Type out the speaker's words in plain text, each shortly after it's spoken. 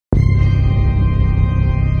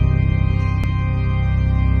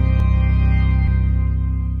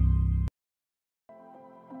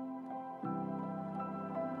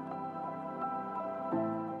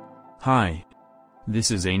Hi. This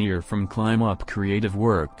is Ainier from Climbup Creative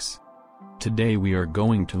Works. Today we are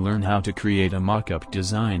going to learn how to create a mock-up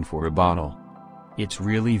design for a bottle. It's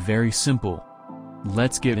really very simple.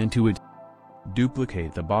 Let's get into it.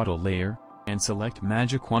 Duplicate the bottle layer, and select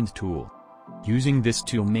Magic Wand tool. Using this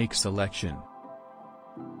tool, make selection.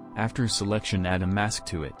 After selection, add a mask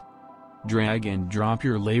to it. Drag and drop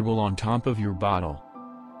your label on top of your bottle.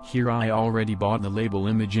 Here I already bought the label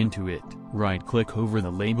image into it. Right-click over the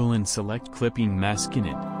label and select clipping mask in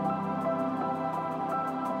it.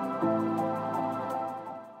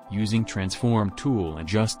 Using transform tool,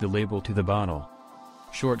 adjust the label to the bottle.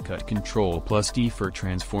 Shortcut Ctrl+D for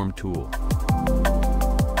transform tool.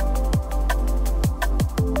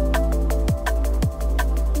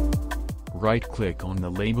 Right-click on the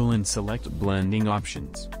label and select blending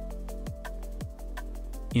options.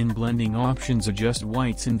 In blending options, adjust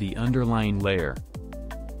whites in the underlying layer.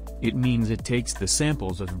 It means it takes the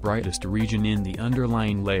samples of brightest region in the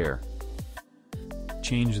underlying layer.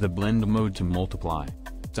 Change the blend mode to multiply.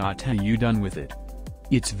 You done with it.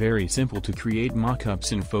 It's very simple to create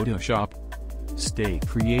mockups in Photoshop. Stay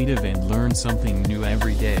creative and learn something new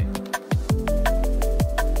every day.